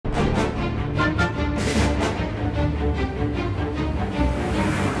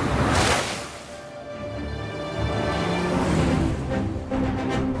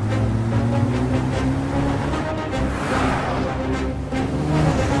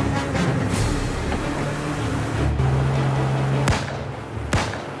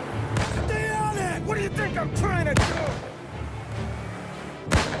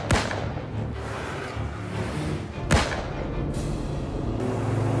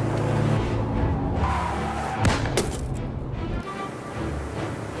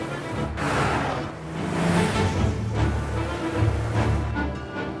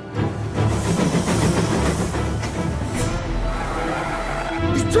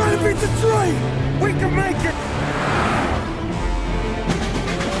trying to beat the train! We can make it!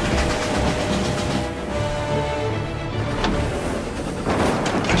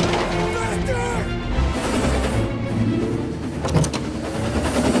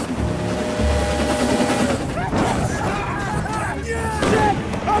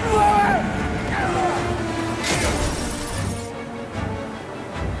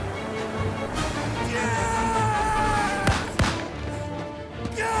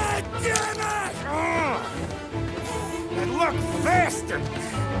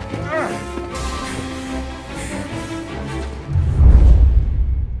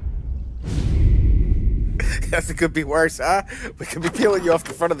 Guess it could be worse, huh? We could be peeling you off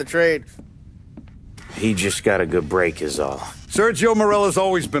the front of the train. He just got a good break is all. Sergio Morella's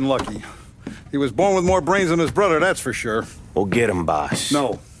always been lucky. He was born with more brains than his brother, that's for sure. We'll get him, boss.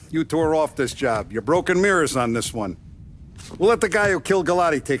 No, you tore off this job. You're broken mirrors on this one. We'll let the guy who killed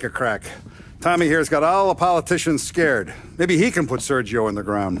Galati take a crack. Tommy here's got all the politicians scared. Maybe he can put Sergio in the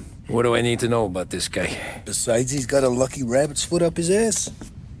ground. What do I need to know about this guy? Besides, he's got a lucky rabbit's foot up his ass.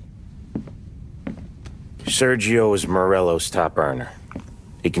 Sergio is Morello's top earner.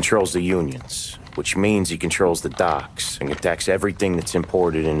 He controls the unions, which means he controls the docks and attacks everything that's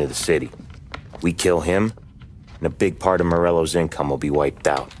imported into the city. We kill him, and a big part of Morello's income will be wiped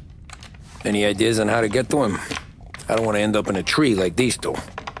out. Any ideas on how to get to him? I don't want to end up in a tree like these two.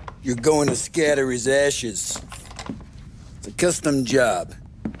 You're going to scatter his ashes. It's a custom job.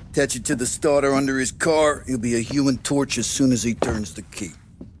 Attach it to the starter under his car. He'll be a human torch as soon as he turns the key.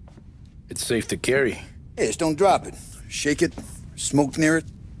 It's safe to carry. Yeah, just don't drop it. Shake it, smoke near it.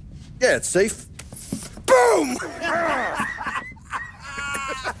 Yeah, it's safe. Boom!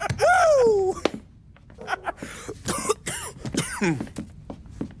 Woo!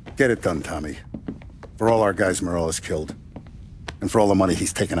 Get it done, Tommy. For all our guys Morella's killed. And for all the money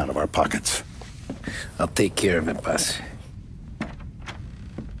he's taken out of our pockets. I'll take care of it, boss.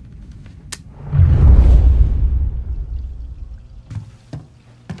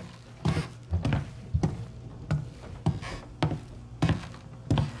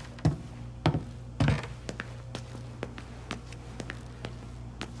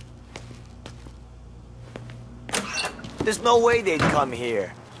 There's no way they'd come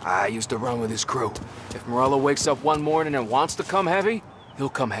here. I used to run with his crew. If Morello wakes up one morning and wants to come heavy, he'll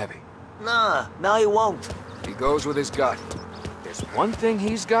come heavy. Nah, now he won't. He goes with his gut. There's one thing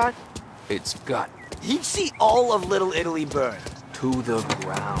he's got, it's gut. He'd see all of Little Italy burn. To the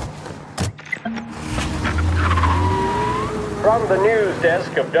ground. From the news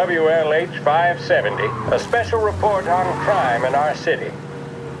desk of WLH 570, a special report on crime in our city.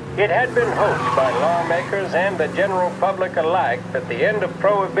 It had been hoped by lawmakers and the general public alike that the end of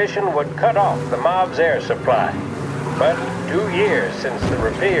Prohibition would cut off the mob's air supply. But 2 years since the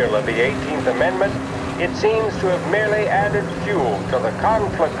repeal of the 18th Amendment, it seems to have merely added fuel to the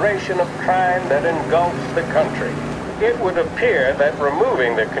conflagration of crime that engulfs the country. It would appear that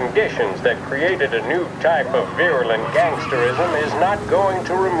removing the conditions that created a new type of virulent gangsterism is not going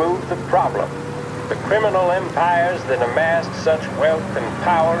to remove the problem. The criminal empires that amassed such wealth and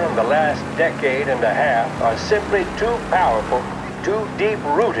power in the last decade and a half are simply too powerful, too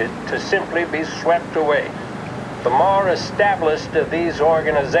deep-rooted to simply be swept away. The more established of these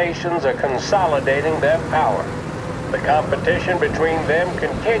organizations are consolidating their power. The competition between them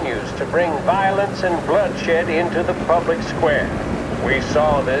continues to bring violence and bloodshed into the public square. We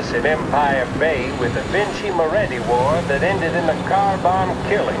saw this in Empire Bay with the Vinci Moretti War that ended in the car bomb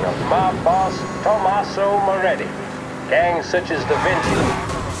killing of mob boss Tommaso Moretti. Gangs such as the Vinci,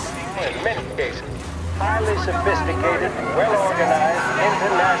 in many cases, highly sophisticated, well-organized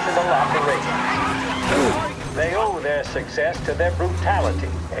international operations. They owe their success to their brutality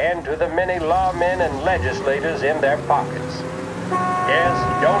and to the many lawmen and legislators in their pockets. Yes,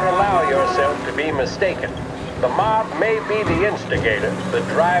 don't allow yourself to be mistaken. The mob may be the instigator, the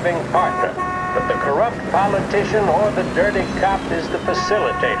driving partner, but the corrupt politician or the dirty cop is the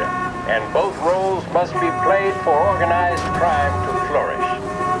facilitator, and both roles must be played for organized crime to flourish.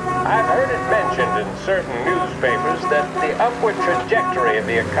 I've heard it mentioned in certain newspapers that the upward trajectory of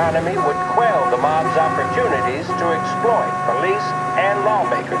the economy would quell the mob's opportunities to exploit police and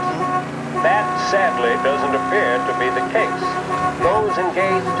lawmakers. That, sadly, doesn't appear to be the case. Those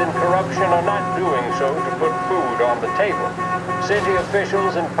engaged in corruption are not doing so to put food on the table. City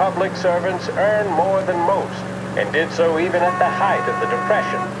officials and public servants earn more than most, and did so even at the height of the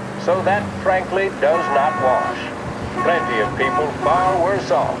Depression. So that, frankly, does not wash. Plenty of people far worse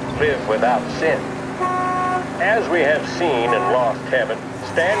off live without sin. As we have seen in Lost Heaven,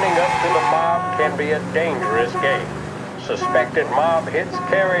 standing up to the mob can be a dangerous game. suspected mob hits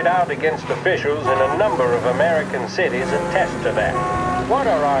carried out against officials in a number of American cities attest to that. What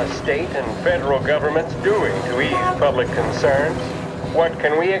are our state and federal governments doing to ease public concerns? What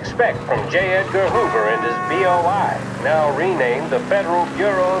can we expect from J. Edgar Hoover and his BOI, now renamed the Federal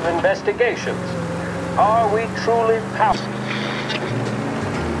Bureau of Investigations? Are we truly powerful?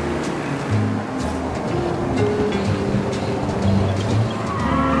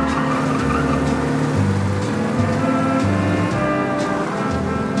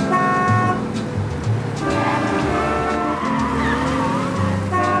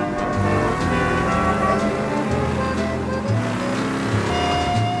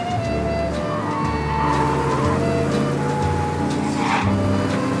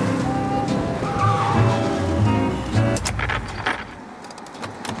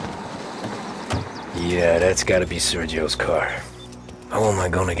 Yeah, that's gotta be Sergio's car. How am I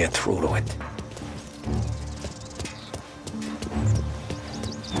gonna get through to it?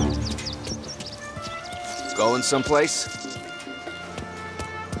 Going someplace?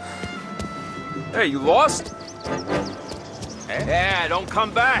 Hey, you lost? Yeah, don't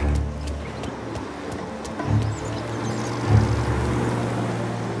come back.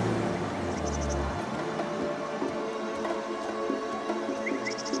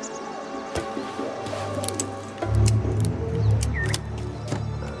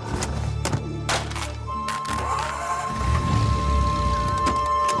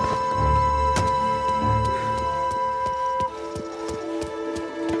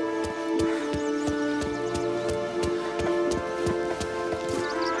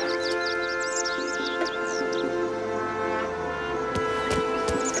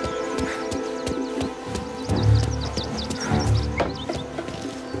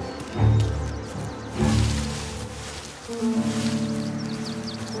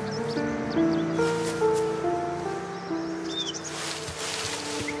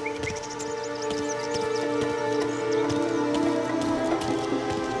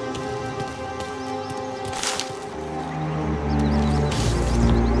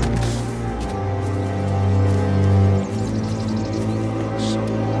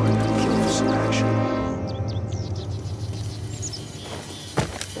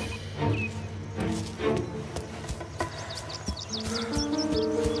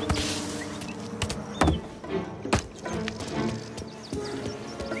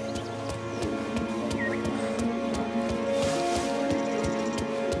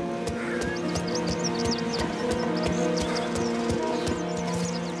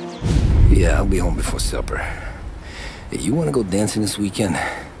 Yeah, I'll be home before supper. Hey, you wanna go dancing this weekend?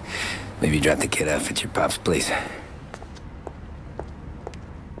 Maybe drop the kid off at your pop's place.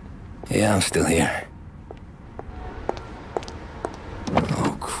 Yeah, I'm still here.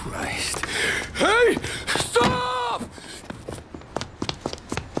 Oh, Christ. Hey! Stop!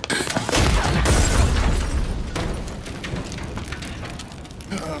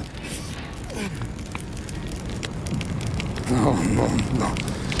 No, no, no.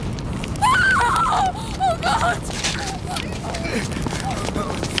 Oh, God!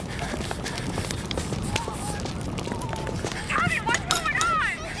 Tommy, what's going on?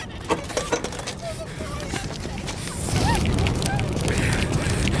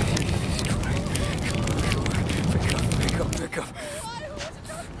 Pick up.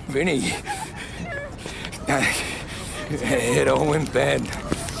 Vinny. It all went bad.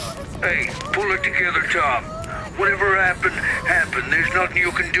 Hey, pull it together, Tom. Whatever happened, happened. There's nothing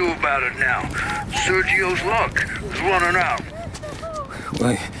you can do about it now. Sergio's luck is running out.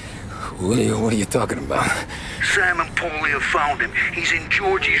 What are you talking about? Sam and Paulie have found him. He's in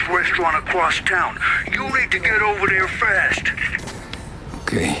Georgie's restaurant across town. You need to get over there fast.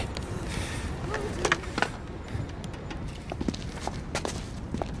 Okay.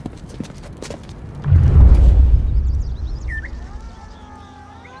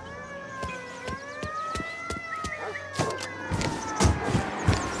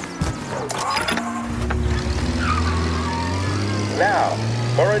 Now,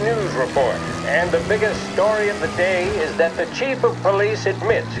 for a news report. And the biggest story of the day is that the chief of police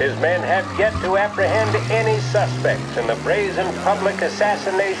admits his men have yet to apprehend any suspects in the brazen public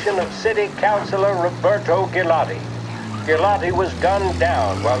assassination of City Councilor Roberto Gilotti. Gilotti was gunned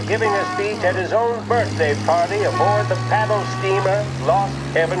down while giving a speech at his own birthday party aboard the paddle steamer Lost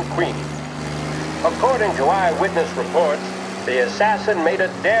Heaven Queen. According to eyewitness reports, the assassin made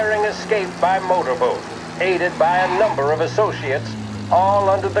a daring escape by motorboat, aided by a number of associates, all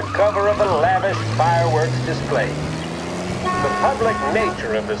under the cover of a lavish fireworks display. The public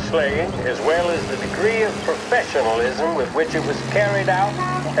nature of the slaying, as well as the degree of professionalism with which it was carried out,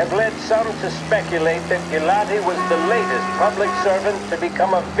 have led some to speculate that Gilati was the latest public servant to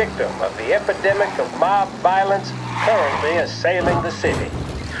become a victim of the epidemic of mob violence currently assailing the city.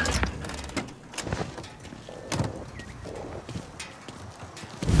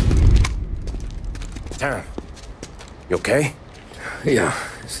 Tom, you okay? Yeah,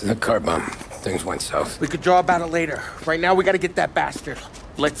 it's a car bomb. Things went south. We could draw about it later. Right now, we gotta get that bastard.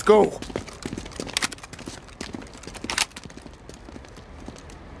 Let's go.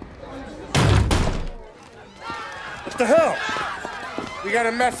 What the hell? We got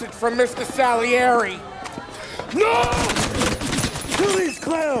a message from Mr. Salieri. No! Kill these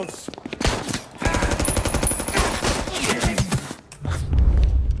clowns!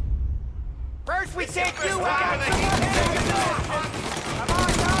 First we take you out!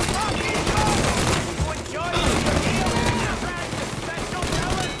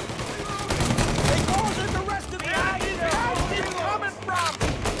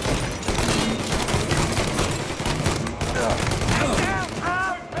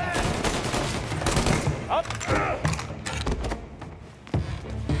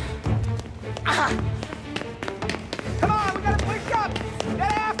 Come on, we gotta push up!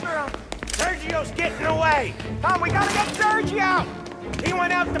 Get after him! Sergio's getting away! Tom, we gotta get Sergio out! He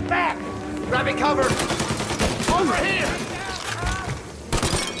went out the back! Grabbing cover! Over here!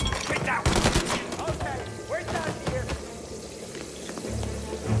 Get down! Okay, we're done here.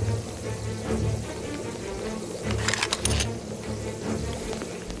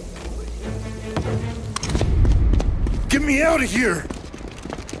 Get me out of here!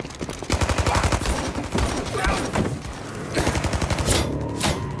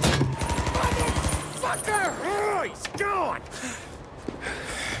 Oh, he's gone!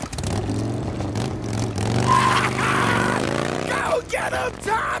 Go get him,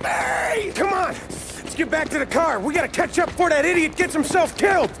 Tommy! Come on! Let's get back to the car. We gotta catch up before that idiot gets himself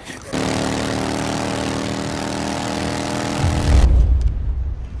killed!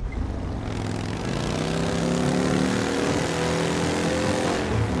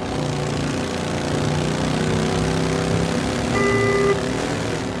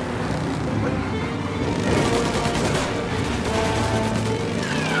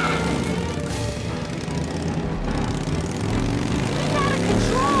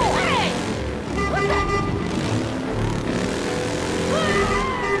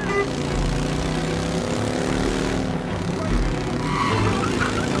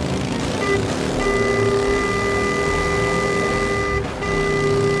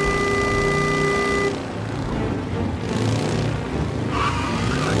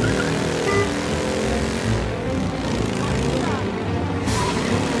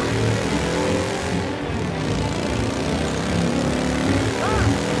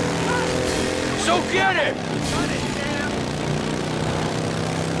 So get it!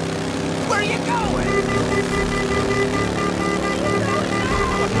 Where are you going?